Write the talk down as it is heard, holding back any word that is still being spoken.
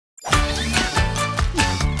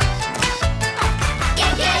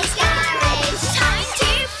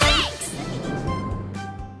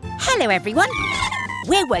Hello, everyone.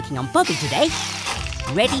 We're working on Bobby today.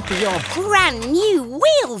 Ready for your brand new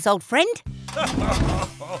wheels, old friend.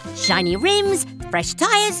 Shiny rims, fresh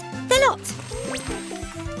tyres, the lot.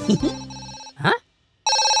 Huh?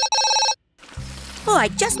 Oh, I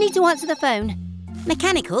just need to answer the phone.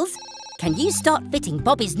 Mechanicals, can you start fitting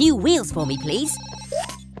Bobby's new wheels for me, please?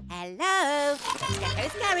 Hello,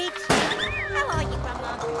 Gecko's garage. How are you,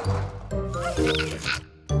 Grandma?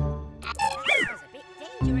 That was a bit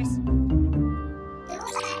dangerous.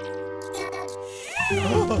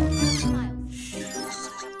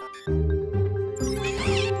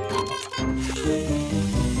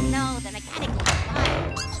 No, the mechanical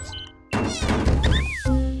fire.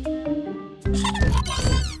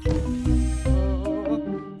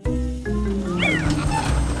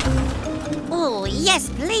 Oh, yes,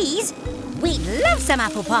 please. We'd love some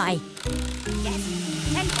apple pie. Yes,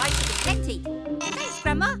 10 bites would be plenty. Thanks,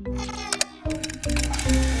 Grandma.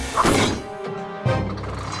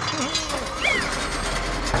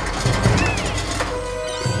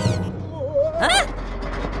 Huh?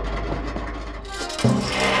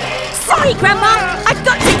 Sorry, Grandma! I've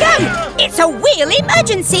got to go! It's a wheel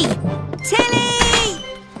emergency! Tilly!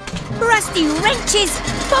 Rusty wrenches!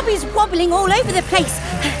 Bobby's wobbling all over the place.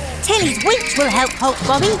 Tilly's winch will help halt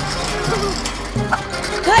Bobby.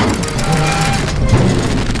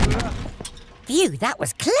 Phew, that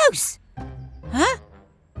was close. Huh?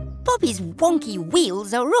 Bobby's wonky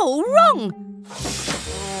wheels are all wrong.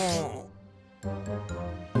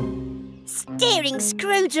 Steering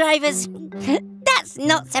screwdrivers. That's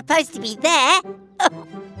not supposed to be there.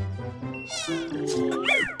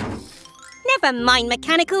 Never mind,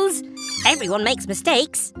 mechanicals. Everyone makes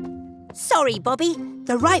mistakes. Sorry, Bobby.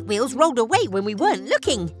 The right wheels rolled away when we weren't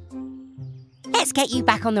looking. Let's get you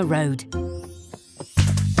back on the road.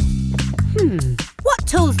 What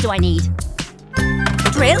tools do I need?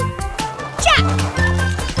 Drill? Jack!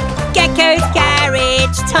 Gecko's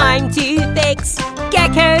garage, time to fix.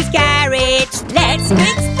 Gecko's garage, let's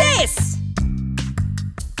fix this!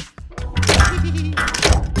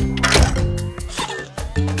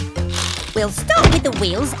 We'll start with the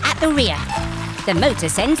wheels at the rear. The motor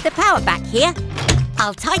sends the power back here.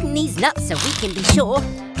 I'll tighten these nuts so we can be sure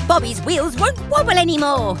Bobby's wheels won't wobble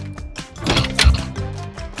anymore.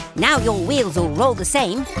 Now your wheels all roll the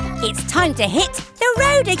same, it's time to hit the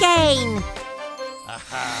road again.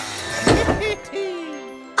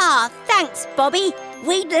 Ah, thanks, Bobby.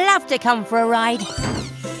 We'd love to come for a ride.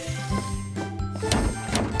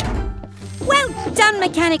 Well done,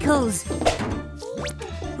 mechanicals.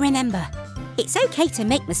 Remember, it's okay to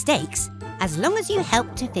make mistakes as long as you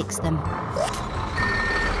help to fix them.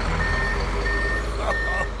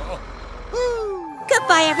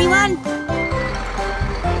 Goodbye, everyone.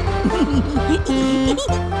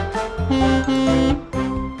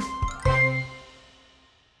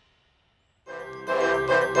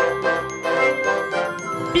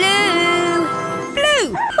 Blue!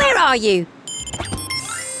 Blue, where are you?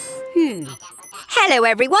 Hello,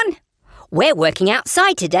 everyone. We're working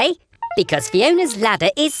outside today because Fiona's ladder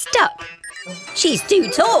is stuck. She's too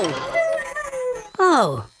tall.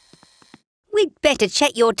 Oh. We'd better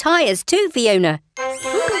check your tyres too, Fiona.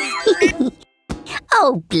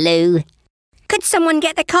 Oh, Blue. Could someone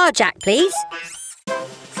get the car jack, please?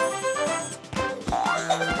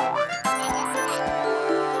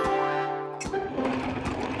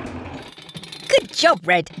 Good job,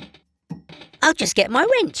 Red. I'll just get my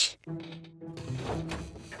wrench.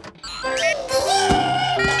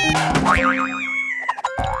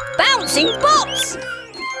 Bouncing bots!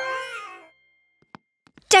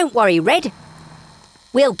 Don't worry, Red.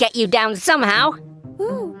 We'll get you down somehow.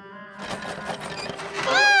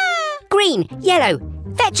 Green, yellow,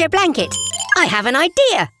 fetch a blanket. I have an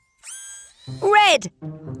idea. Red,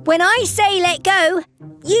 when I say let go,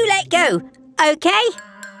 you let go, okay?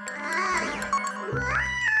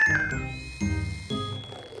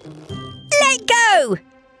 Let go!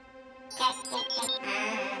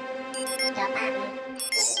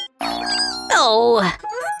 Oh.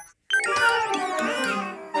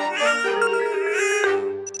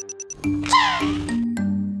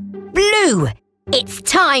 Blue, it's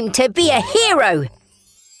time to be a hero.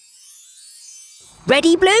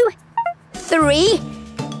 Ready, Blue? 3,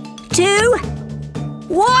 2,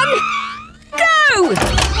 1, go!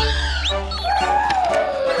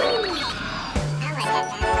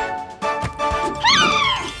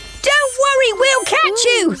 Don't worry, we'll catch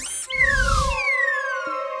you!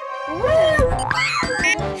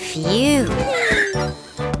 Phew.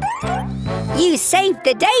 You saved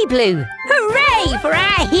the day, Blue. Hooray for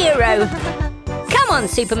our hero. Come on,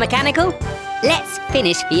 Super Mechanical. Let's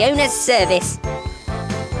finish Fiona's service.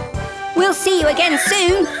 We'll see you again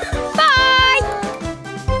soon. Bye!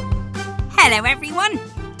 Hello, everyone.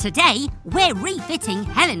 Today, we're refitting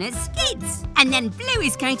Helena's skids. And then Blue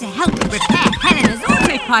is going to help repair Helena's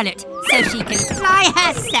autopilot so she can fly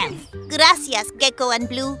herself. Gracias, Gecko and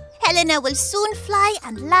Blue. Helena will soon fly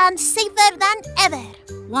and land safer than ever.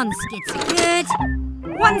 One skid's good.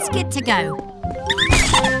 One skid to go.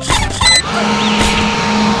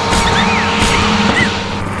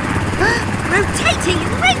 Rotating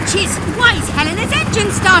wrenches! Why is Helena's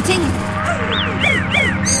engine starting?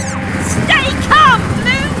 Stay calm,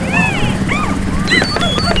 Blue!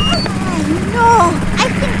 No, I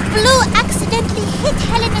think Blue accidentally hit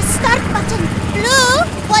Helena's start button. Blue,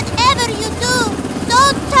 whatever you do,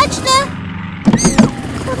 don't touch the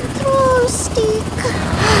control stick.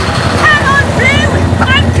 Come on, Blue!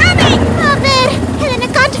 I'm coming! A ver, Helena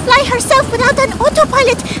can't fly herself without an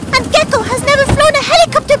autopilot, and Gecko has never flown a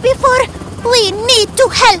helicopter before. We need to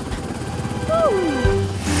help.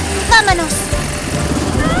 Vámonos.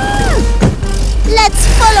 Let's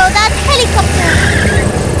follow that helicopter.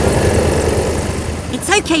 It's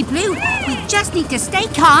okay, Blue. We just need to stay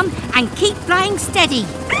calm and keep flying steady.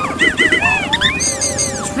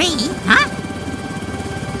 Tree? Huh?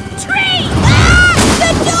 Tree! Ah!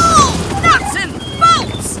 The door! Nuts and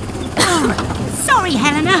bolts! Oh, sorry,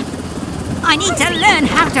 Helena. I need to learn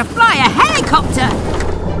how to fly a helicopter.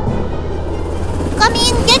 Come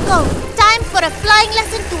in, Gecko. Time for a flying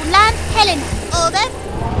lesson to land Helena. Over.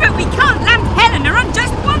 But we can't land Helena on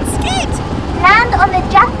just one skid. Land on the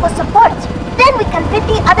jack for support. Then we can fit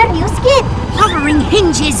the other new skid. Hovering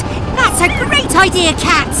hinges. That's a great idea,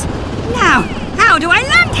 Cat. Now, how do I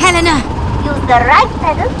land Helena? Use the right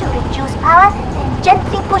pedal to reduce power and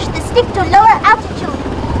gently push the stick to lower altitude.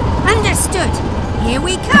 Understood. Here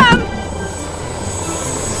we come.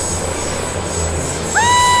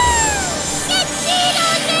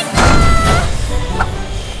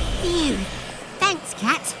 Phew. Thanks,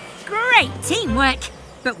 Cat. Great teamwork.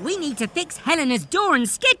 But we need to fix Helena's door and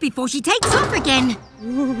skid before she takes off again.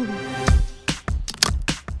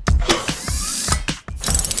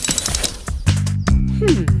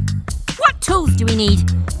 What tools do we need?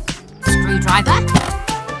 Screwdriver?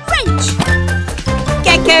 Wrench!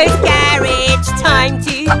 Gecko's Garage, time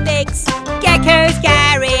to fix. Gecko's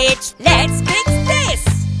Garage, let's fix this.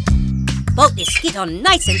 Bolt this skid on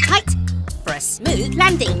nice and tight for a smooth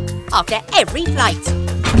landing after every flight.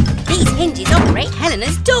 These hinges operate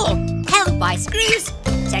Helena's door, held by screws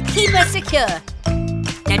to keep her secure.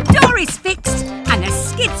 The door is fixed and the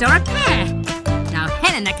skids are a pair. Now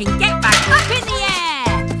Helena can get back up in the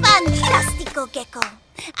air. Fantastico, Gecko.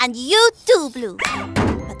 And you too, Blue.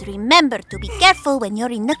 But remember to be careful when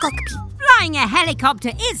you're in the cockpit. Flying a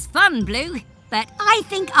helicopter is fun, Blue, but I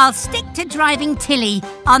think I'll stick to driving Tilly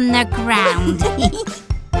on the ground.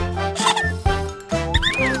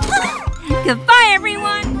 Goodbye,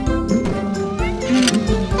 everyone.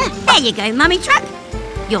 There you go, Mummy Truck.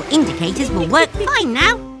 Your indicators will work fine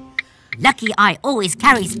now. Lucky I always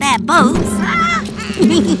carry spare bulbs.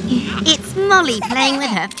 It's Molly playing with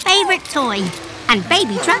her favourite toy. And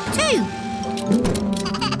Baby Truck too.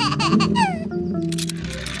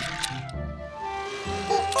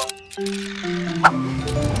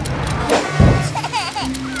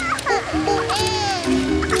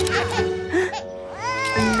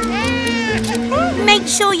 Make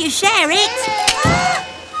sure you share it.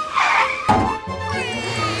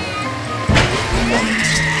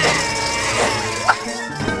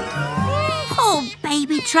 Oh,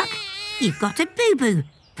 Baby Truck, you've got a boo-boo,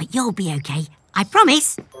 but you'll be okay, I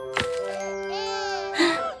promise.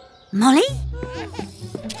 Molly?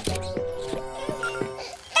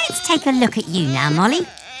 Let's take a look at you now, Molly.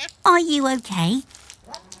 Are you okay?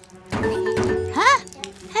 Huh?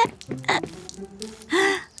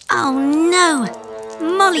 Oh, no.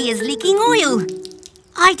 Molly is leaking oil.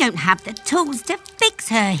 I don't have the tools to fix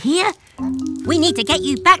her here. We need to get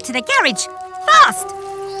you back to the garage. Fast!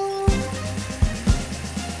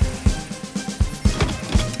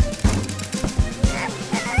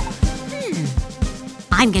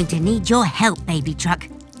 I'm going to need your help, Baby Truck.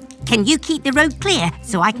 Can you keep the road clear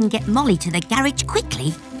so I can get Molly to the garage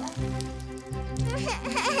quickly?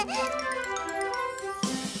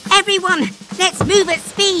 Everyone, let's move at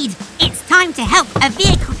speed. It's time to help a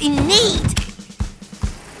vehicle in need.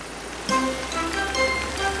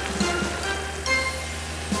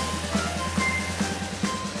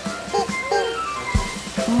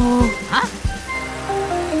 Huh?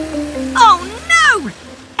 Oh no!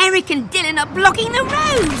 Eric and Dylan are blocking the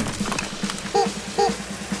road.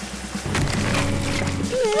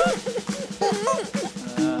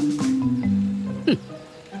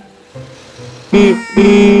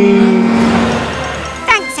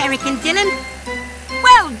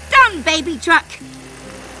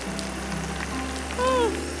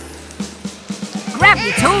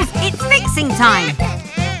 your tools, it's fixing time.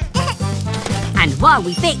 And while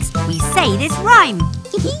we fix, we say this rhyme.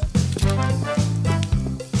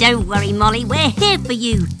 Don't worry, Molly, we're here for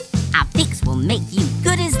you. Our fix will make you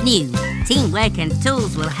good as new. Teamwork and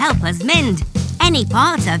tools will help us mend any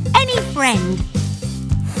part of any friend.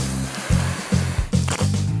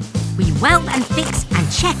 We weld and fix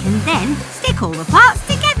and check and then stick all the parts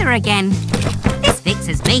together again. This fix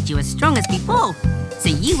has made you as strong as before, so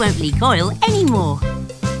you won't leak oil anymore.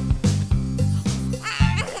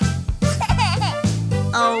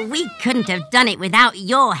 Oh, we couldn't have done it without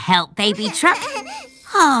your help, baby truck.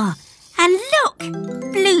 Oh, and look!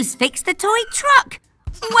 Blue's fixed the toy truck.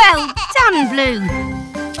 Well done, Blue.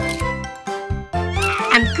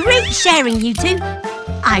 And great sharing, you two.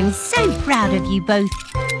 I'm so proud of you both.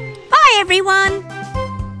 Bye, everyone.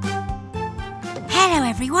 Hello,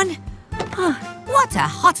 everyone. Oh, what a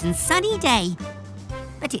hot and sunny day.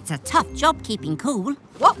 But it's a tough job keeping cool.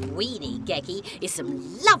 What we need, Gecky, is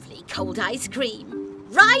some lovely cold ice cream.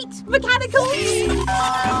 Right, Mechanicals?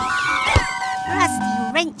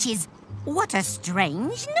 Rusty wrenches. What a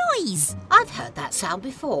strange noise. I've heard that sound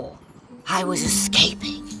before. I was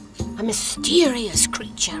escaping a mysterious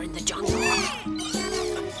creature in the jungle.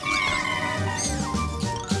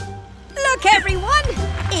 Look, everyone!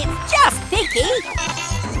 It's just Vicky.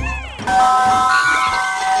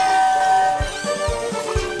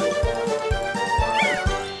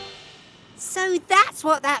 So that's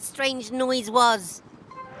what that strange noise was.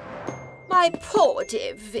 My poor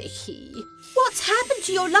dear Vicky. What's happened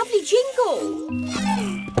to your lovely jingle?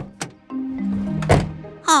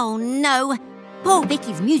 Oh, no. Poor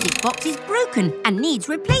Vicky's music box is broken and needs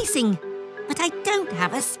replacing. But I don't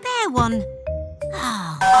have a spare one.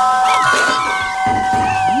 Oh.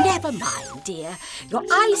 Never mind, dear. Your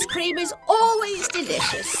ice cream is always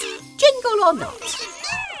delicious, jingle or not.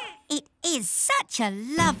 It is such a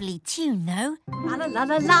lovely tune, though. La la la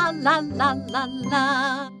la la la la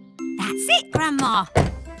la. That's it, Grandma.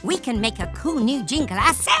 We can make a cool new jingle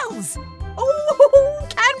ourselves. Oh,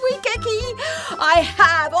 can we, Gecky? I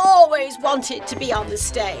have always wanted to be on the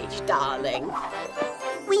stage, darling.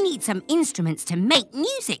 We need some instruments to make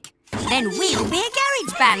music. Then we'll be a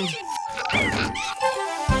garage band.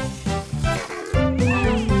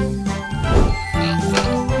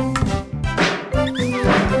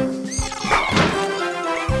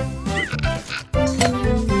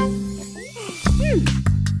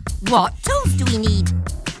 What tools do we need?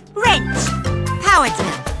 Wrench, power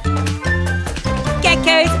drill.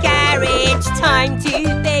 Gecko's garage, time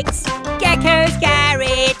to fix. Gecko's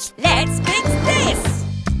garage, let's fix this.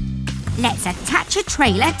 Let's attach a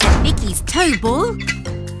trailer to Vicky's tow ball.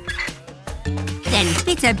 Then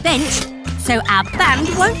fit a bench so our band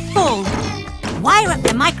won't fall. Wire up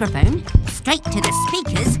the microphone straight to the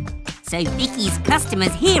speakers so Vicky's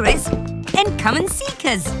customers hear us, then come and seek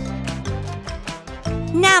us.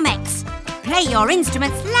 Now, Mex, play your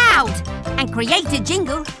instruments loud and create a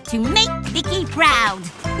jingle to make Vicky proud.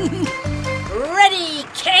 Ready,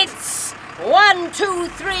 kids? 1, 2,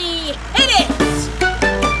 3, hit it!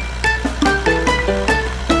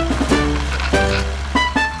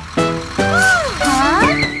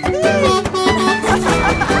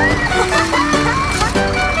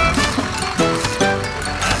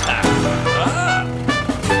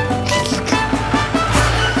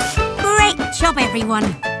 Great job, everyone.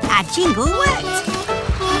 Our jingle worked.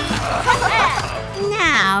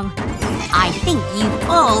 Now, I think you've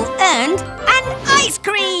all earned an ice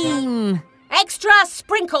cream. Extra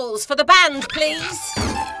sprinkles for the band, please.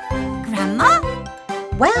 Grandma?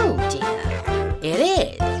 Well, dear, it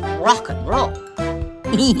is rock and roll.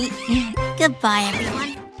 Goodbye,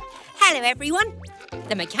 everyone. Hello, everyone.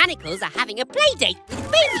 The Mechanicals are having a play date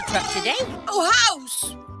with Baby Truck today. Oh, how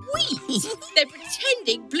sweet! They're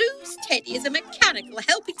pretending Blue's Teddy is a mechanical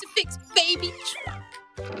helping to fix Baby Truck.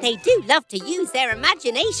 They do love to use their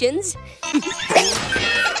imaginations.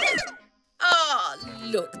 Ah,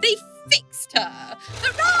 look, they fixed her!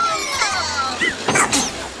 Hurrah!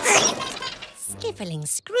 Skiffling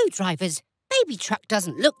screwdrivers. Baby Truck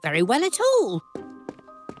doesn't look very well at all.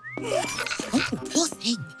 Oh, poor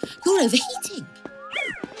thing. You're overheating.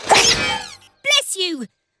 Bless you.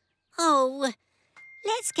 Oh,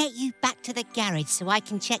 let's get you back to the garage so I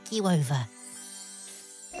can check you over.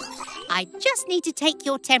 I just need to take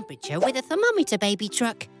your temperature with a thermometer, Baby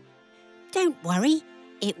Truck. Don't worry,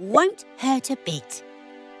 it won't hurt a bit.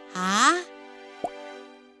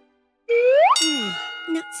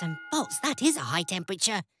 Nuts and bolts, that is a high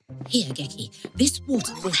temperature. Here, Gecky, this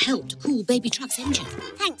water will help to cool Baby Truck's engine.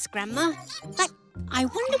 Thanks, Grandma. But I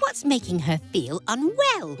wonder what's making her feel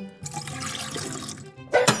unwell.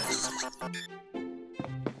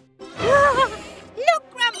 Look,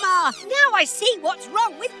 Grandma! Now I see what's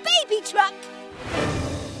wrong with Baby Truck.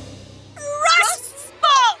 Rust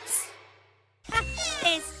spots!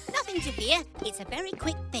 There's nothing to fear. It's a very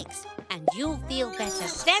quick fix, and you'll feel better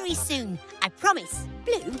very soon. I promise.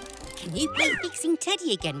 Blue, can you play fixing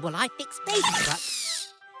Teddy again while I fix Baby Truck?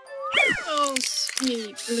 Oh,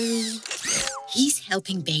 sweet Blue. He's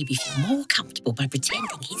helping Baby feel more comfortable by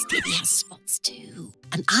pretending his Teddy has spots too.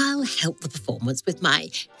 And I'll help the performance with my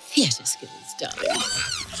theatre skills, darling.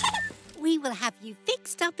 We will have you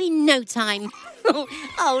fixed up in no time.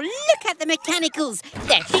 Oh, look at the mechanicals.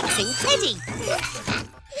 They're fixing Teddy.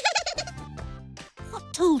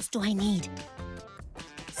 What tools do I need?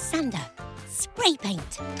 Sander, spray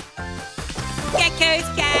paint. Gecko's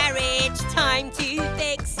garage, time to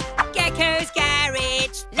fix. Gecko's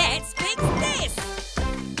garage, let's fix this.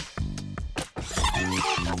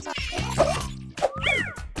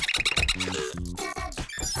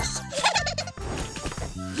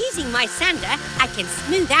 Using my sander, I can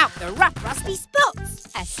smooth out the rough, rusty spots.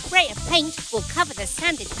 A spray of paint will cover the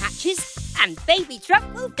sanded patches, and Baby Truck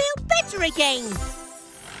will feel better again.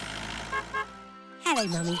 Hello,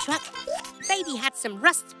 Mummy Truck. Baby had some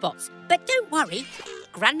rust spots, but don't worry.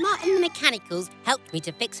 Grandma and the mechanicals helped me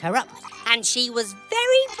to fix her up, and she was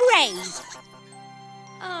very brave.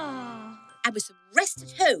 Ah. And with some rest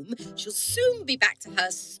at home, she'll soon be back to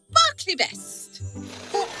her sparkly best.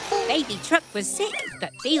 Baby Truck was sick,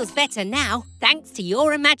 but feels better now, thanks to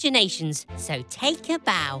your imaginations. So take a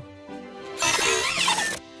bow.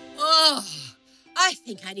 Oh, I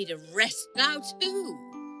think I need a rest now too.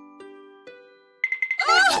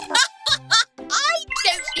 Oh, I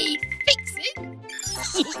don't need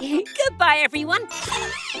fixing. Goodbye, everyone.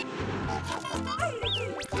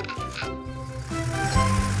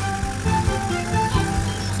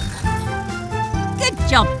 Good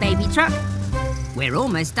job, Baby Truck. We're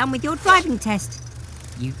almost done with your driving test.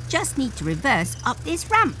 You just need to reverse up this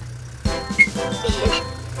ramp.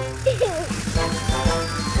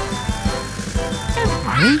 Don't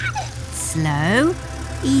worry. Slow.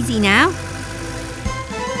 Easy now.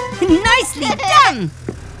 Nicely done!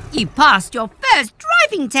 You passed your first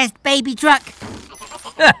driving test, Baby Truck.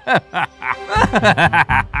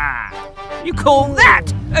 You call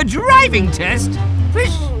that a driving test?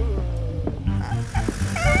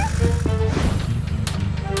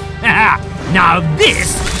 Now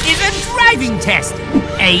this is a driving test.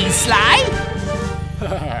 Eh, Sly?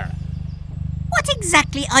 What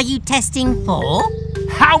exactly are you testing for?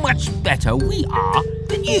 How much better we are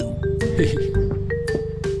than you.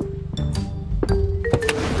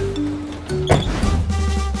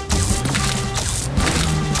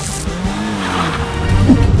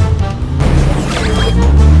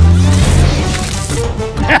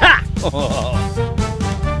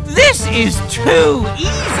 This is too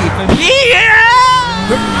easy for me!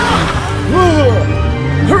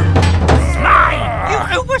 Sly, you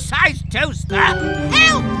oversized toaster!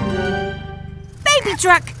 Help! Baby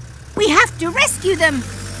Truck, we have to rescue them.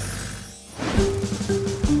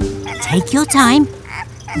 Take your time.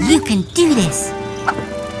 You can do this.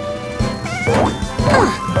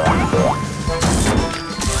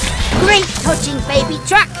 Great touching, Baby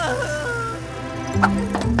Truck.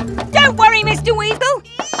 Don't worry, Mr. Weasel.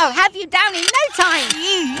 I'll have you down in no time.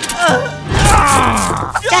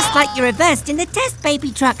 Just like you reversed in the test,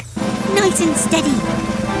 Baby Truck. Nice and steady.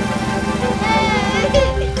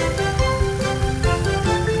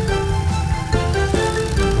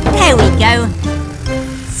 There we go.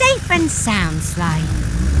 Safe and sound, Sly.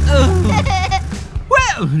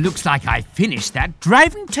 Well, looks like I finished that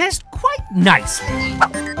driving test quite nicely.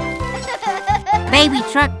 Baby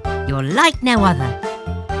Truck, you're like no other.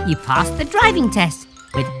 You passed the driving test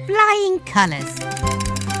with flying colours.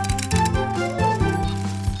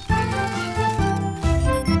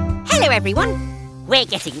 Hello, everyone. We're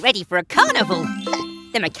getting ready for a carnival.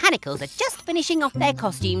 The mechanicals are just finishing off their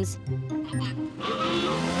costumes.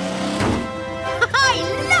 I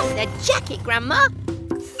love the jacket, Grandma.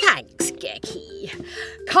 Thanks, Gecky.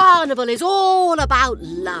 Carnival is all about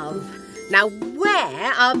love. Now,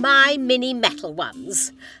 where are my mini metal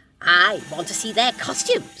ones? I want to see their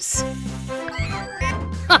costumes.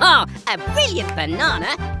 A brilliant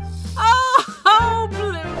banana. Oh,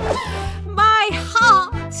 Blue, my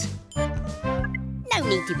heart. No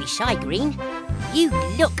need to be shy, Green. You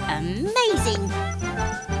look amazing.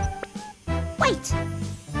 Wait,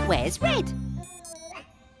 where's Red?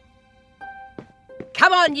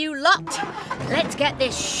 Come on, you lot. Let's get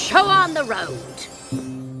this show on the road.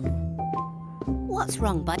 What's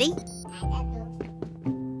wrong, buddy?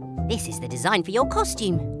 This is the design for your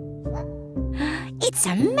costume. It's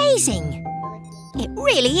amazing. It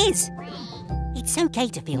really is. It's okay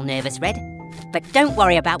to feel nervous, Red, but don't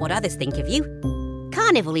worry about what others think of you.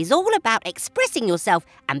 Carnival is all about expressing yourself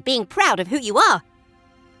and being proud of who you are.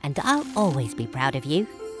 And I'll always be proud of you.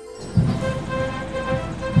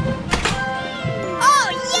 Oh,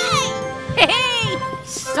 yay! Hey!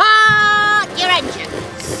 Start your engines!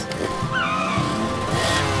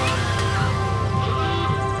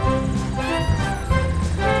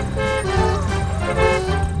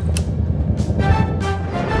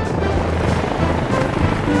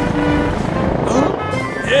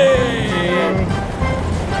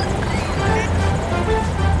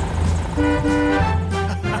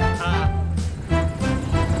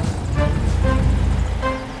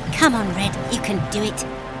 Come on, Red, you can do it.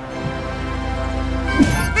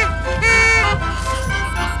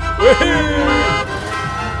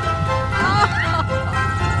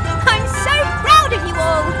 I'm so proud of you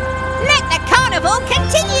all. Let the carnival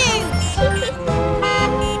continue.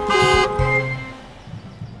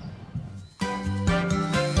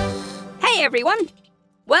 Hey everyone!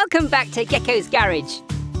 Welcome back to Gecko's garage.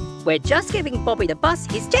 We're just giving Bobby the bus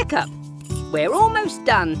his checkup. We're almost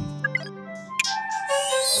done.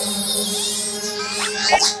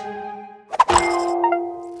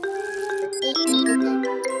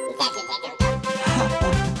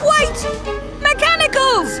 Wait!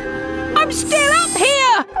 Mechanicals! I'm still up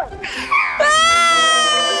here!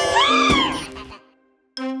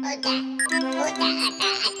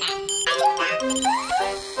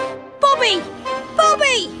 Bobby!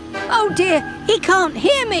 Bobby! Oh dear, he can't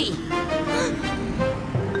hear me!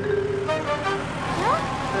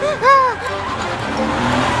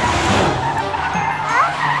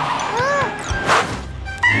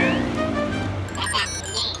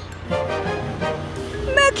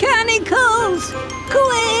 Mechanicals!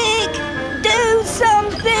 Quick! Do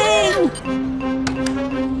something!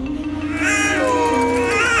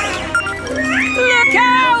 Look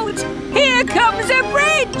out! Here comes a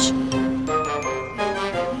bridge!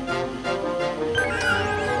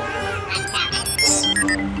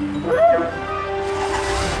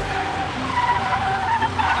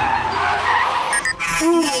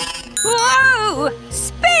 Whoa!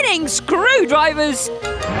 Spinning screwdrivers!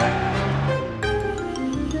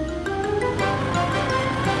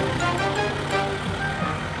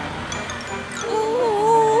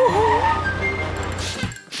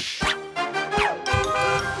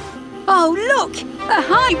 Oh, look! A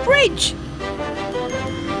high bridge!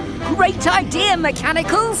 Great idea,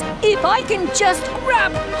 Mechanicals! If I can just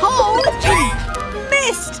grab hold...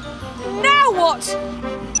 Missed! Now what?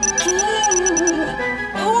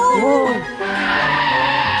 Oh.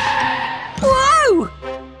 Whoa!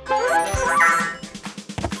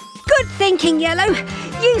 Good thinking, Yellow.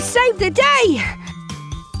 You saved the day.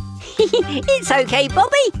 It's okay,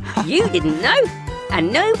 Bobby. You didn't know,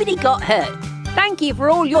 and nobody got hurt. Thank you for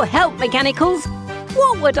all your help, Mechanicals.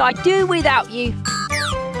 What would I do without you?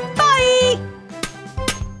 Bye!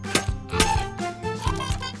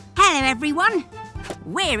 Hello, everyone.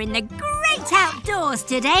 We're in the great outdoors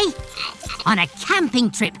today on a camping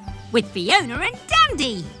trip with Fiona and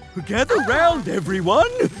Dandy. Gather round,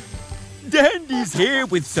 everyone. Dandy's here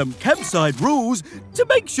with some campsite rules to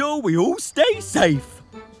make sure we all stay safe.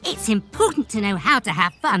 It's important to know how to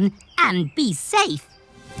have fun and be safe.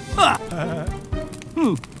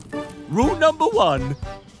 Rule number 1,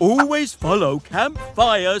 always follow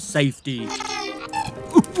campfire safety.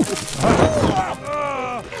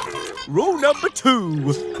 Rule number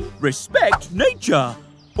 2, respect nature.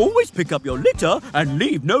 Always pick up your litter and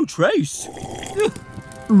leave no trace.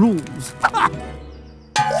 Rules.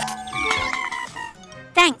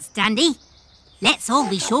 Thanks, Dandy. Let's all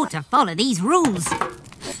be sure to follow these rules.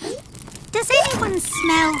 Does anyone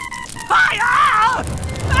smell... Fire!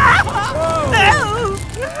 No!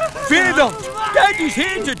 Fear not! Dandy's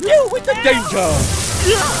here to deal with the danger.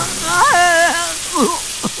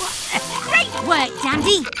 Great work,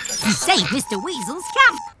 Dandy. You saved Mr. Weasel's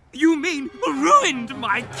camp. You mean ruined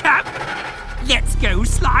my camp? Let's go,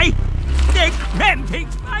 Sly. They're cramping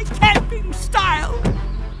my camping style.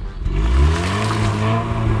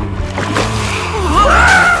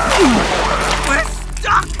 We're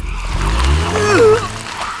stuck.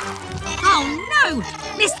 Oh, no!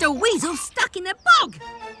 Mr. Weasel's stuck in the bog.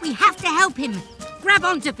 We have to help him. Grab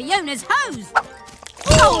onto Fiona's hose.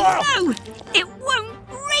 Oh, no! It won't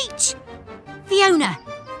reach. Fiona,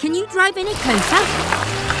 can you drive any closer?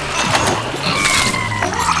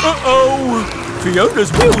 Uh-oh!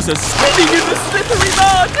 Fiona's wheels are spinning in the slippery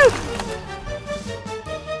mud!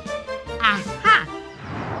 Aha!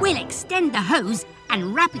 We'll extend the hose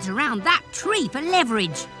and wrap it around that tree for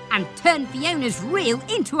leverage. and turn Fiona's reel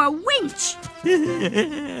into a winch.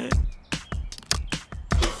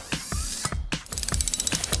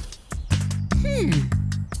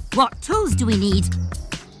 What tools do we need?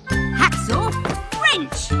 Hacksaw,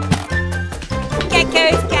 wrench.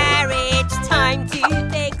 Gecko's garage, time to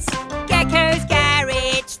fix. Gecko's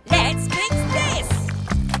garage, let's fix this.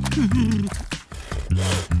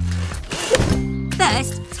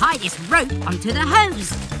 First, tie this rope onto the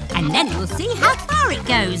hose, and then we'll see how far it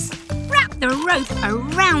goes. Wrap the rope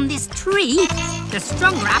around this tree. The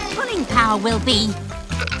stronger our pulling power will be.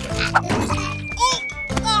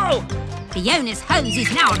 Oh! Fiona's hose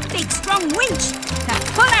is now a big, strong winch to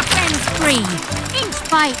pull our friends free, inch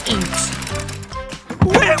by inch.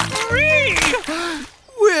 We're free!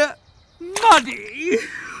 We're muddy.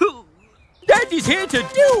 Daddy's here to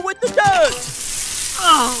deal with the dirt.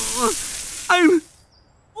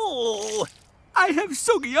 I have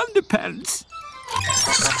soggy underpants.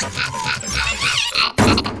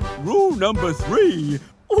 Rule number 3.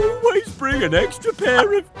 Always bring an extra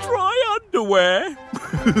pair of dry underwear.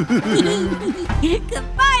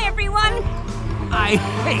 Goodbye, everyone. I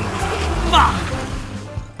hate mud.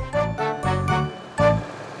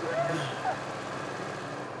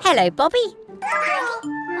 Hello, Bobby.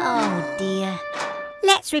 Oh, dear.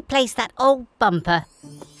 Let's replace that old bumper.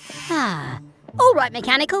 All right,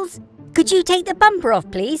 mechanicals. Could you take the bumper off,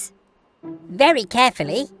 please? Very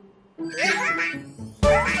carefully.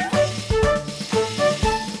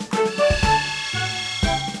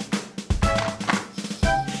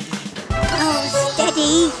 Oh,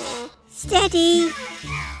 steady. Steady.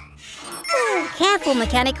 Oh, careful,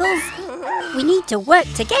 mechanicals. We need to work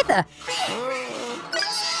together.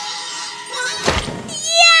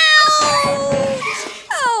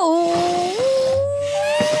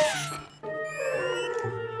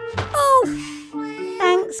 Oh,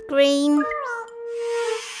 thanks, Green.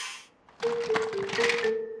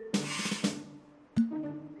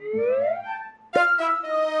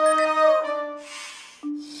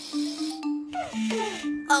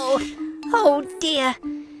 Oh dear.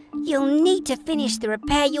 You'll need to finish the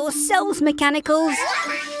repair yourselves, mechanicals.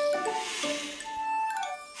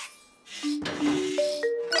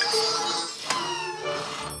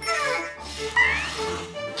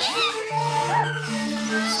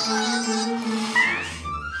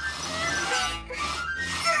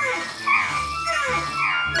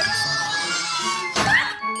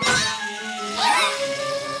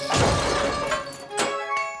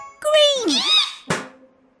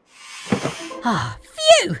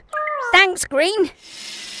 Phew! Thanks, Green.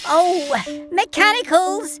 Oh,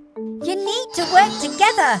 mechanicals, you need to work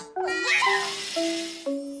together.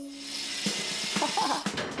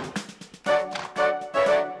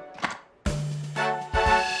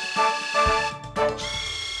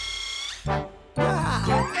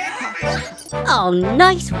 Oh,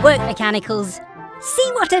 nice work, mechanicals.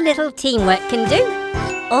 See what a little teamwork can do.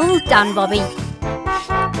 All done, Bobby.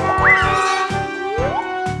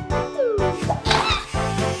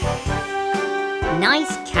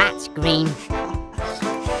 Nice catch, Green.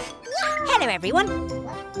 Hello, everyone.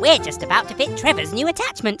 We're just about to fit Trevor's new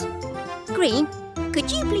attachment. Green,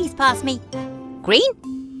 could you please pass me? Green?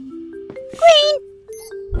 Green?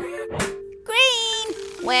 Green,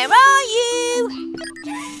 where are you?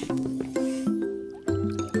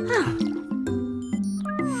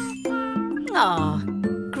 Oh,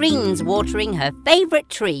 Green's watering her favourite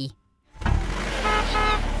tree.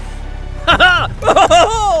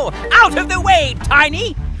 Out of the way,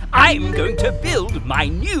 Tiny! I'm going to build my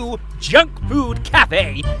new junk food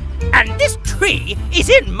cafe, and this tree is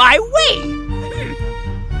in my way!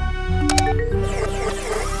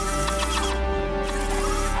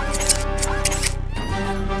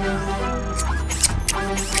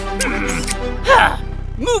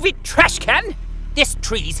 Move it, trash can! This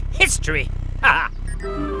tree's history!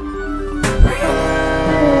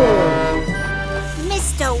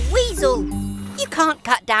 Mr. Weasel, you can't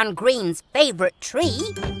cut down Green's favourite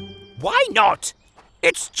tree. Why not?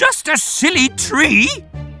 It's just a silly tree!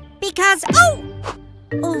 Because,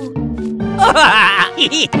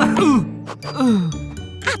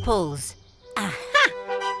 apples. Aha!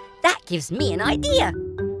 That gives me an idea.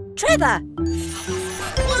 Trevor!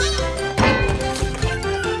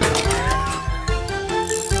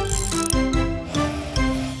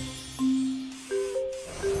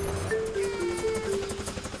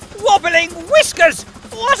 Wobbling whiskers!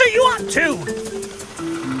 What are you up to?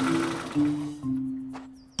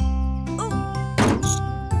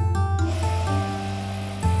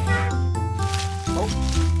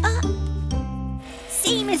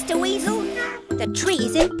 See, Mr. Weasel? The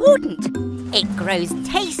tree's important. It grows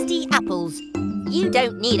tasty apples. You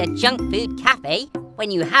don't need a junk food cafe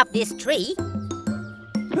when you have this tree.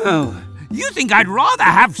 Oh, you think I'd rather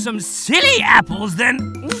have some silly apples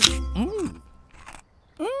than...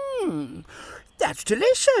 That's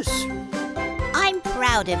delicious. I'm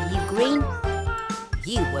proud of you, Green.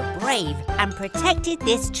 You were brave and protected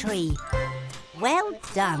this tree. Well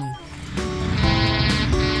done.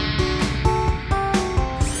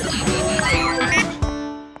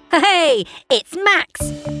 Hey, it's Max,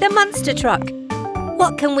 the monster truck.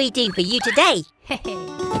 What can we do for you today?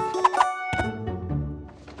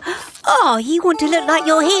 Oh, you want to look like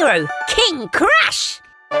your hero, King Crash!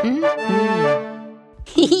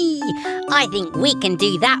 I think we can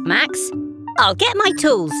do that, Max. I'll get my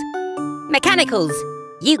tools. Mechanicals,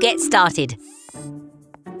 you get started.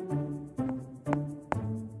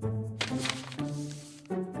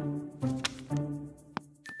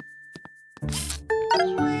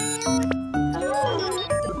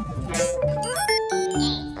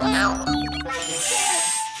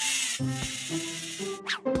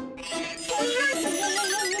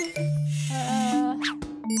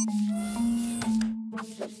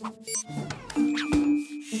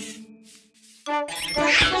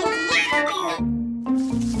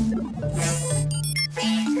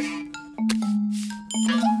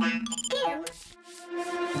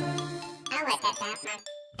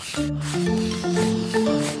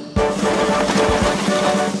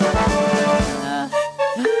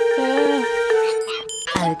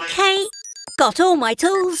 Okay, got all my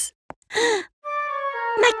tools.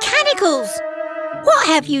 Mechanicals! What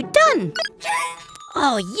have you done?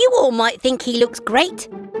 Oh, you all might think he looks great,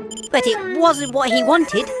 but it wasn't what he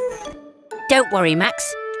wanted. Don't worry,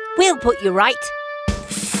 Max. We'll put you right.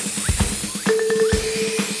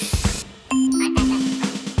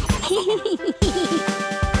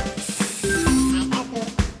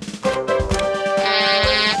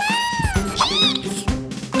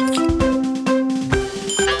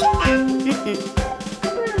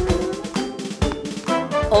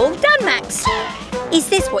 All done, Max. Is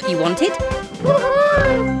this what you wanted?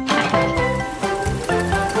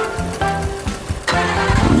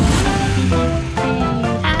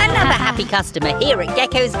 Another happy customer here at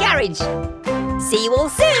Gecko's Garage. See you all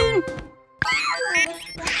soon.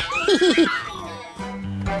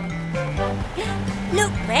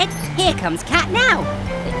 Look, Red, here comes Cat now.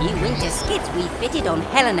 The new winter skids we fitted on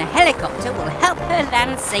Helena Helicopter will help her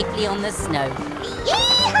land safely on the snow.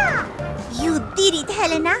 Yeehaw! You did it,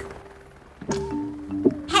 Helena.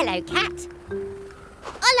 Hello, Cat.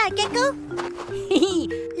 Hola, Gecko.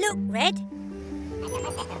 Look, Red.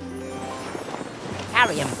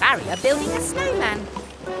 Harry and Barry are building a snowman.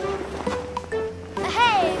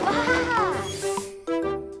 Hey, wahaha.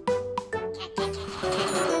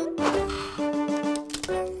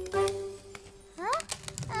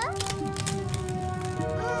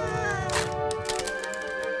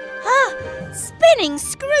 Spinning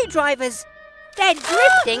screwdrivers. They're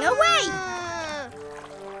drifting away.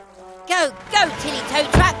 Go, go, Tilly Tow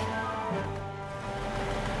Truck.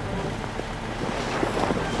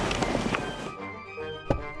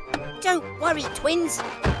 Don't worry, twins.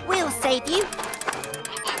 We'll save you.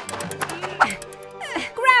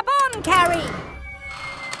 Grab on, Carrie.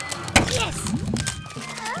 Yes.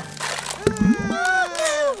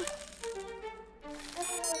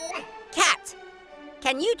 Cat,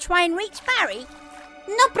 can you try and reach Barry?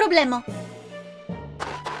 No problema.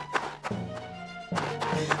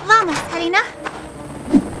 Vamos, Helena.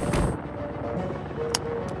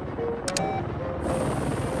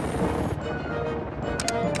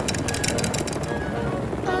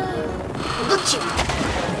 Gucci.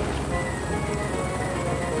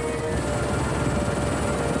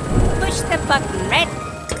 Push the button, Red.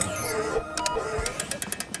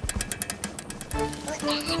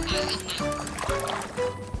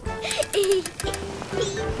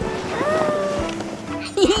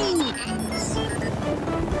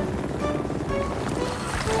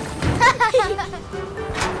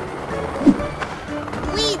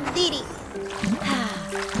 We did it.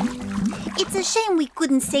 It's a shame we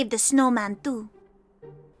couldn't save the snowman too.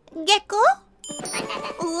 Gecko?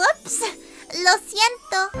 Whoops. Lo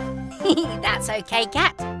siento. That's okay,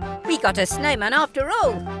 Cat. We got a snowman after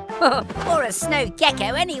all. Or a snow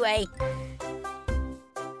gecko anyway.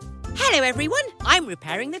 Hello, everyone. I'm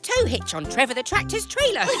repairing the tow hitch on Trevor the Tractor's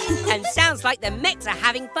trailer. And sounds like the mechs are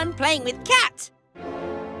having fun playing with Cat.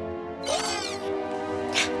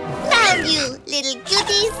 Found you, little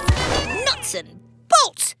cuties. Nuts and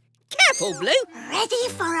bolts. Careful, Blue. Ready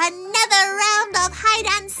for another round of hide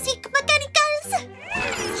and seek, mechanicals?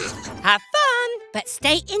 Have fun. But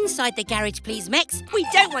stay inside the garage, please, Mex. We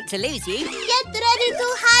don't want to lose you. Get ready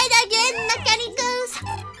to hide again, mechanicals.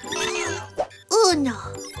 1,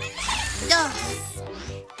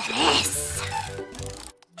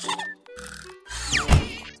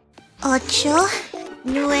 2, 3. 8,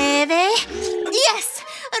 9, 10.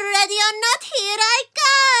 Ready or not, here I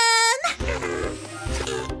come.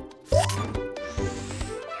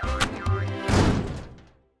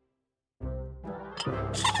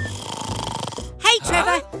 Hey,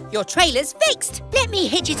 Trevor, your trailer's fixed. Let me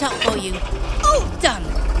hitch it up for you. All done.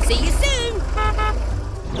 See you soon.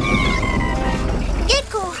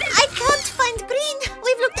 Gecko, I can't find Green.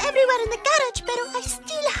 We've looked everywhere in the garage, but I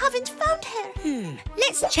still haven't found her.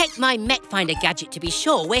 Let's check my Mech Finder gadget to be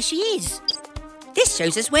sure where she is. This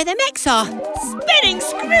shows us where the mechs are. Spinning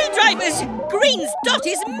screwdrivers! Green's dot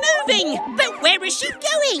is moving! But where is she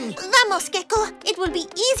going? Vamos, Gecko. It will be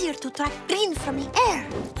easier to track Green from the air.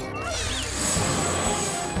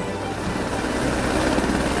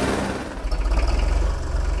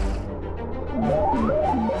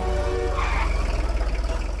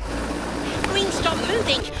 Green, stop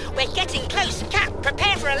moving. We're getting close. Cat,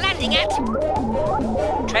 prepare for a landing at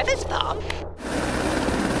Trevor's farm.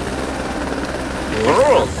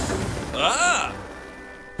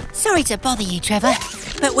 Sorry to bother you, Trevor,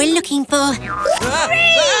 but we're looking for... Oh,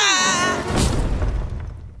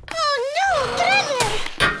 no,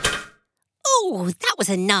 Trevor! Oh, that was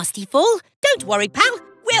a nasty fall. Don't worry, pal.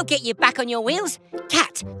 We'll get you back on your wheels.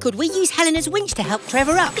 Cat, could we use Helena's winch to help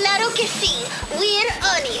Trevor up? Claro que sí. We're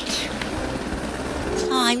on it.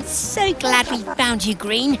 Oh, I'm so glad we found you,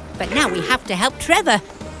 Green. But now we have to help Trevor.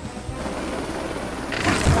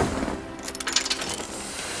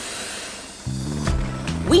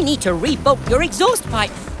 We need to re-bolt your exhaust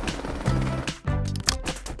pipe.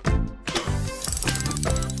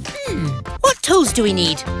 What tools do we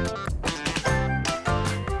need?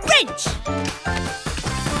 Wrench!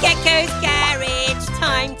 Gecko's garage,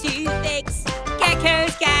 time to fix.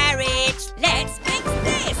 Gecko's garage, let's fix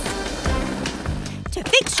this. To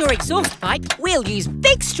fix your exhaust pipe, we'll use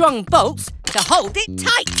big strong bolts to hold it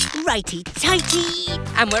tight. Righty-tighty.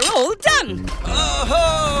 And we're all done.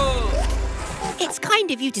 Oh-ho! It's kind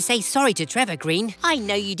of you to say sorry to Trevor, Green. I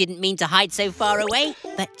know you didn't mean to hide so far away.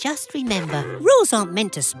 But just remember, rules aren't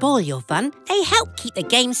meant to spoil your fun. They help keep the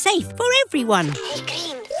game safe for everyone. Hey,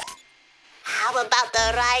 Green. How about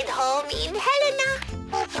the ride home in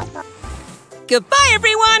Helena? Goodbye,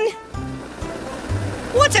 everyone!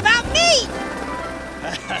 What about me?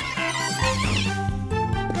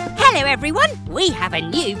 Hello, everyone. We have a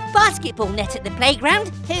new basketball net at the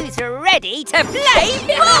playground. Who's ready to play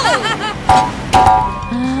ball?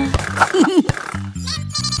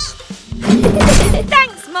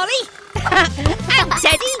 Thanks, Molly. And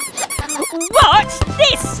Teddy. Watch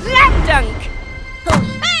this slam dunk.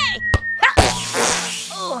 Hey!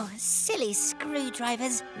 Oh, silly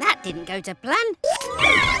screwdrivers. That didn't go to plan.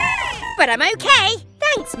 But I'm okay.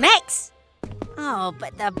 Thanks, Mex. Oh,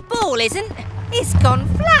 but the ball isn't. It's gone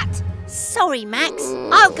flat. Sorry, Max.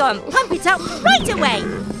 I'll go and pump it up right away.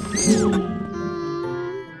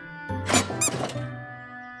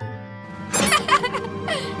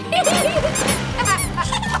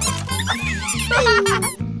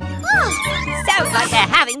 Sounds like they're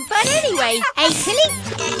having fun anyway. Hey, Tilly?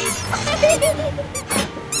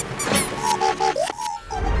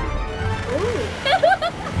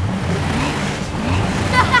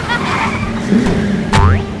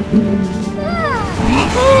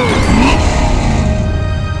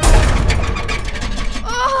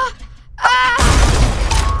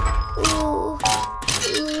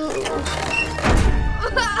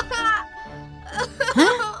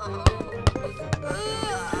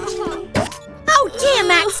 Oh dear,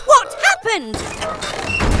 Max, what happened?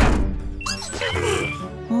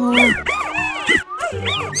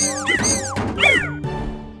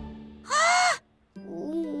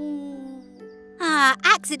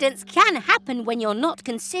 Accidents can happen when you're not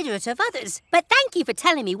considerate of others. But thank you for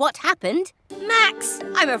telling me what happened. Max,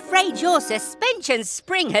 I'm afraid your suspension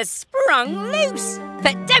spring has sprung loose.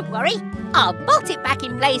 But don't worry, I'll bolt it back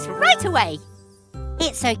in place right away.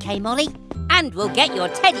 It's okay, Molly. And we'll get your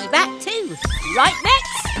teddy back too. Right, Max?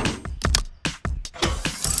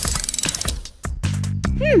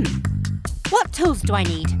 What tools do I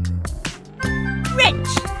need? Wrench.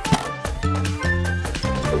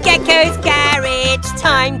 Gecko's garage,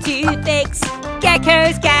 time to fix.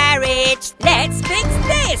 Gecko's garage, let's fix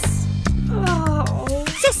this. Oh.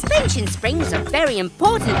 Suspension springs are very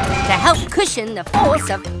important to help cushion the force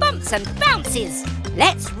of bumps and bounces.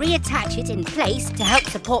 Let's reattach it in place to help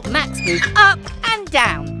support Max move up and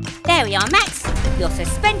down. There we are, Max. Your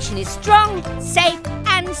suspension is strong, safe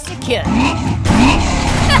and secure.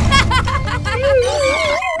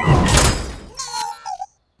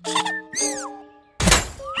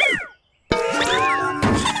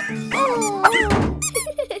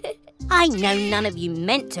 I know none of you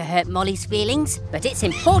meant to hurt Molly's feelings, but it's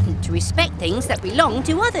important to respect things that belong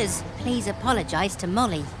to others. Please apologise to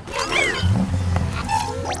Molly.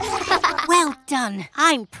 Well done.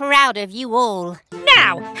 I'm proud of you all.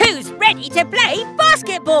 Now, who's ready to play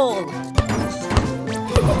basketball?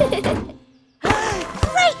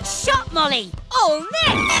 Great shot, Molly. All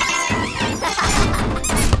net.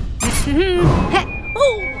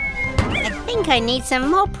 Oh, I think I need some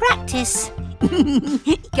more practice.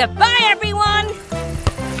 Goodbye, everyone.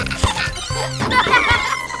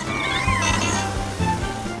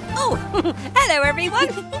 Oh, hello, everyone.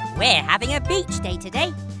 We're having a beach day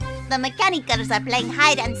today. The mechanicals are playing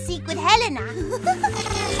hide and seek with Helena.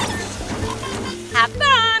 Have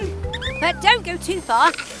fun! But don't go too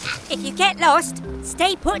far. If you get lost,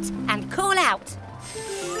 stay put and call out.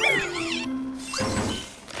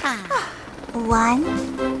 1,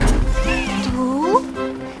 2,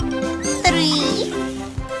 3,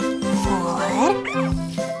 4,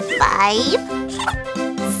 5,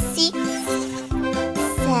 6,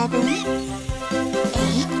 7,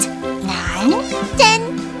 8, 9, 10.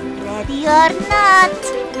 Ready or not,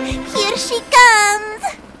 here she comes!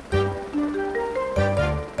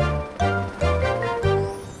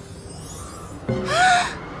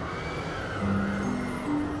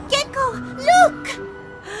 Gecko, look!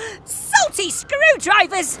 Salty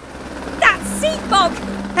screwdrivers! That's sea fog,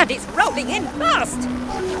 and it's rolling in fast.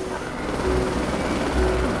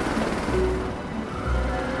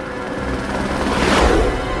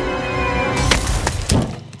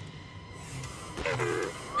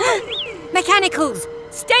 Mechanicals,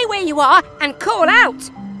 stay where you are and call out.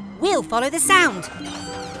 We'll follow the sound.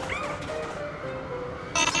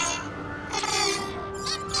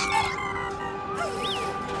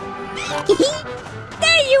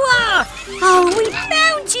 There you are! Oh, we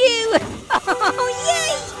found you! Oh,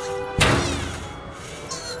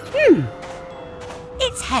 yay!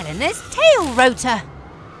 It's Helena's tail rotor.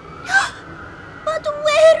 But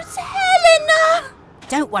where's Helena?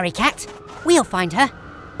 Don't worry, Cat. We'll find her.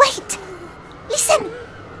 Wait! Listen!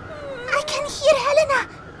 I can hear Helena!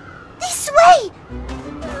 This way!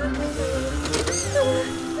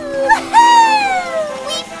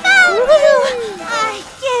 We found you! Ay,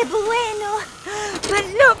 qué bueno! But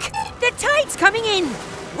look! The tide's coming in!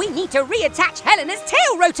 We need to reattach Helena's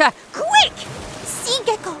tail rotor! Quick! See,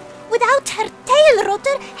 Gecko, without her tail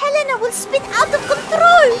rotor, Helena will spin out of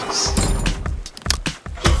control!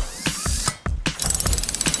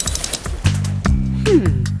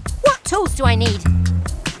 What tools do I need?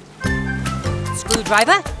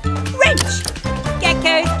 Screwdriver, wrench.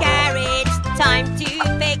 Gecko's garage, time to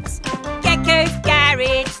fix. Gecko's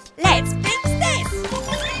garage, let's fix this.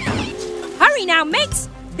 Hurry now, mates.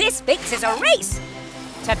 This fix is a race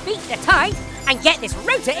to beat the tide and get this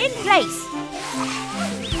rotor in place.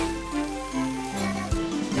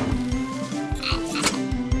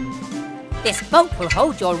 This bolt will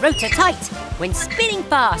hold your rotor tight when spinning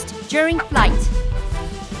fast during flight.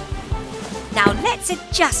 Now let's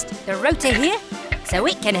adjust the rotor here so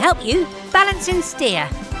it can help you balance and steer.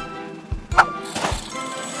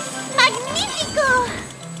 Magnifico!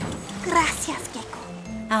 Gracias, Gecko.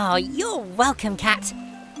 Oh, you're welcome, Cat.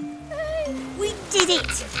 We did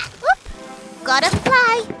it! Oop, gotta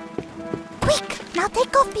fly. Quick, now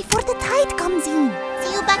take off before the tide comes in.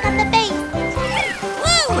 See you back on the base.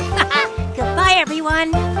 Woo! Goodbye,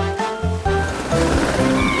 everyone.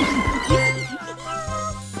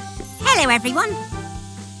 Hello, everyone.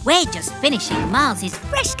 We're just finishing Miles's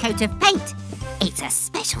fresh coat of paint. It's a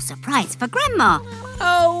special surprise for Grandma.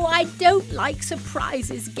 Oh, I don't like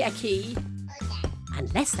surprises, Gecky.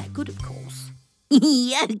 Unless they're good, of course.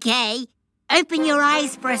 Okay. Open your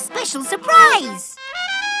eyes for a special surprise.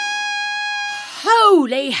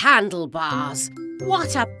 Holy handlebars!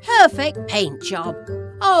 What a perfect paint job.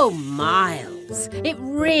 Oh, Miles, it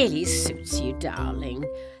really suits you, darling.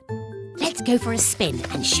 Let's go for a spin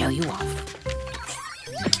and show you off.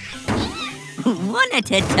 One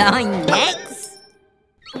at a time, Nex.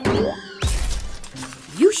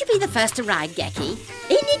 You should be the first to ride, Gecky.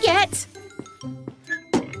 In you get.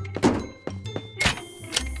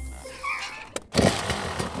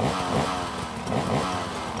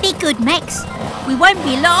 Be good, Max. We won't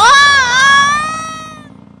be long.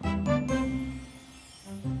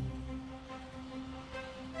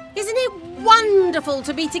 Isn't it wonderful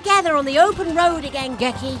to be together on the open road again,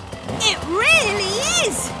 Gecky? It really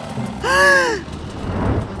is.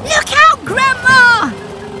 Look out, Grandma!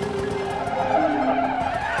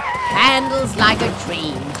 Handles like a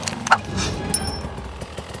dream.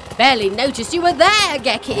 Barely noticed you were there,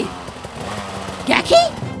 Gecky.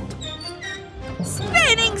 Gecky?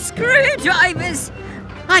 Spinning screwdrivers!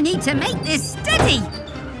 I need to make this steady.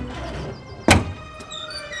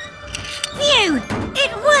 Phew!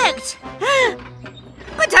 It worked!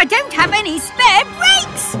 But I don't have any spare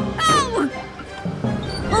brakes! Oh!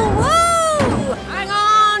 Whoa! Hang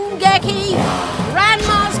on, Gecky.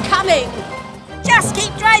 Grandma's coming. Just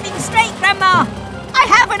keep driving straight, Grandma. I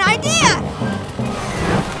have an idea.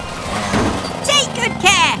 Take good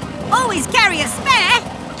care. Always carry a spare.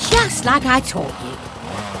 Just like I taught you.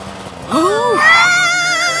 Oh!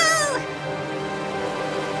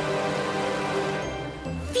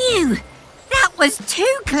 Phew! That was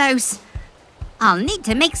too close. I'll need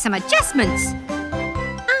to make some adjustments.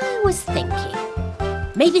 I was thinking,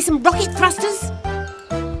 maybe some rocket thrusters?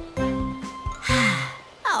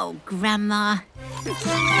 Oh, Grandma.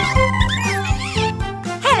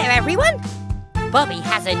 Hello, everyone. Bobby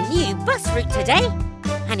has a new bus route today,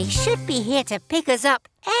 and he should be here to pick us up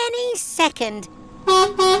any second.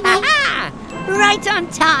 Aha! Right on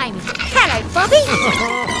time. Hello, Bobby.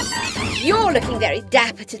 You're looking very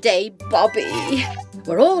dapper today, Bobby.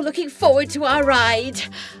 We're all looking forward to our ride.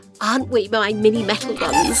 Aren't we, my mini metal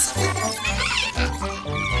ones?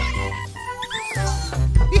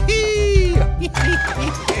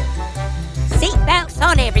 Seatbelts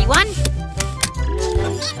on, everyone.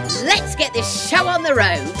 Let's get this show on the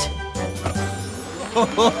road.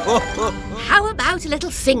 How about a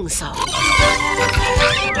little sing-song?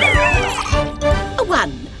 A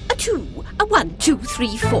 1, a 2, a 1, 2,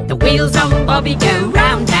 3, 4. The wheels on Bobby go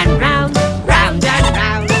round and round, round and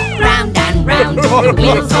round, round and round. The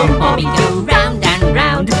wheels on Bobby go round and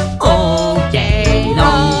round all day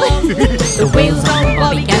long. The wheels on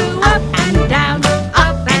Bobby go up and down,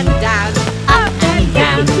 up and down, up and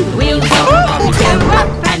down. The wheels on Bobby go up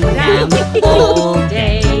and down all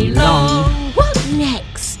day long. What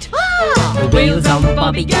next? The wheels on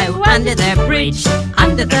Bobby go under the bridge,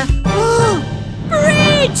 under the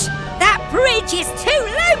Bridge! That bridge is too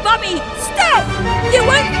low, Bobby. Stop! You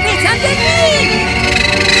won't fit underneath.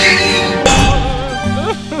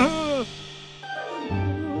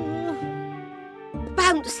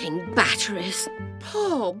 Bouncing batteries.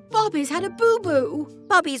 Poor Bobby's had a boo-boo.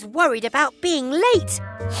 Bobby's worried about being late.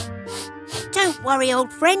 Don't worry,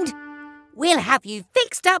 old friend. We'll have you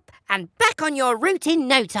fixed up and back on your route in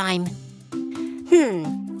no time.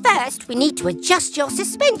 First, we need to adjust your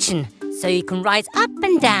suspension so you can rise up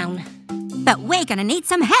and down. But we're going to need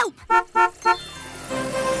some help.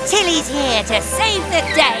 Tilly's here to save the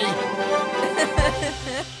day.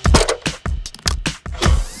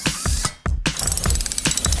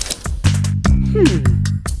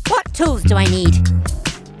 What tools do I need?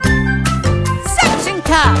 Suction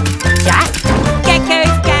cup. Jack.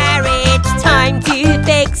 Gecko's garage. Time to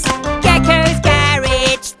fix. Gecko's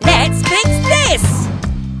garage. Let's fix this.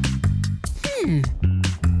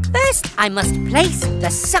 First, I must place the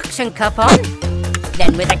suction cup on.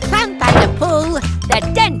 Then with a clamp and a pull,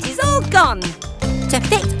 the dent is all gone. To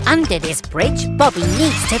fit under this bridge, Bobby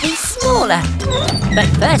needs to be smaller. But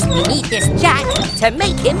first we need this jack to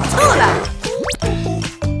make him taller.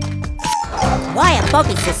 Wire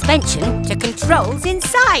Bobby's suspension to controls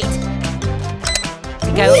inside.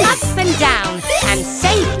 To go up and down and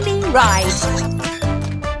safely ride.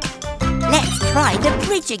 Let's try the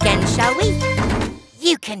bridge again, shall we?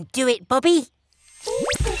 You can do it, Bobby.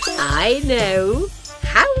 I know.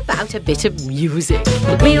 How about a bit of music?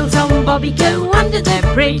 The wheels on Bobby go under the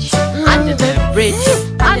bridge, under the bridge,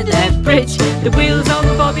 under the bridge. The wheels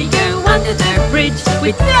on Bobby go under the bridge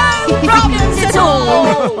with no problems at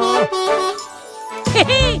all.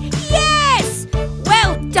 Yes!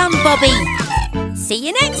 Well done, Bobby. See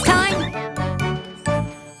you next time.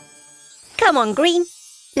 Come on, Green.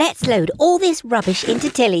 Let's load all this rubbish into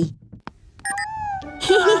Tilly.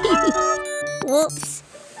 Whoops.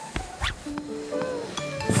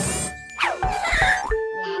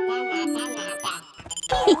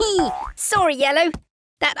 Sorry, Yellow.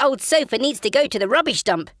 That old sofa needs to go to the rubbish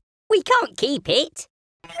dump. We can't keep it.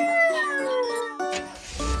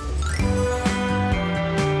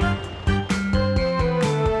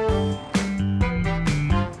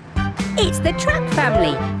 It's the Truck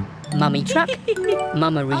family. Mummy Truck,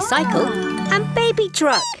 Mama Recycle, and Baby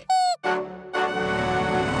Truck.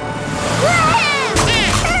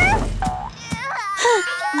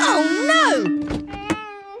 Oh no!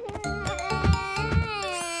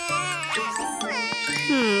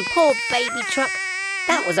 Poor Baby Truck.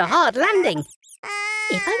 That was a hard landing.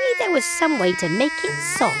 If only there was some way to make it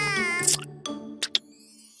soft.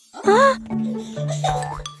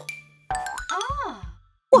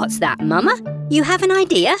 What's that, Mama? You have an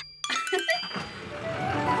idea?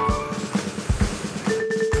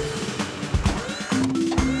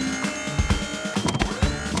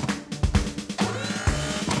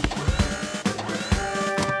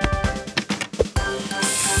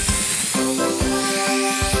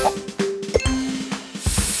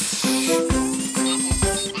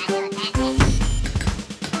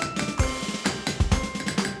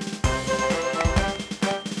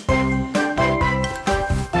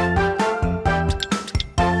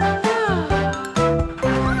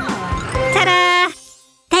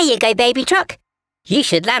 There you go, baby truck. You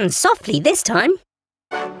should land softly this time.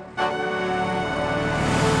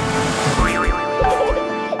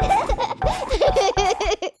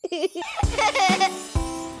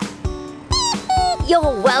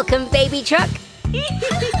 You're welcome, baby truck.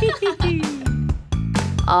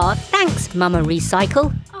 Aw, thanks, Mama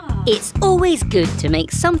Recycle. It's always good to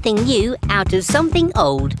make something new out of something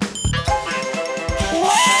old.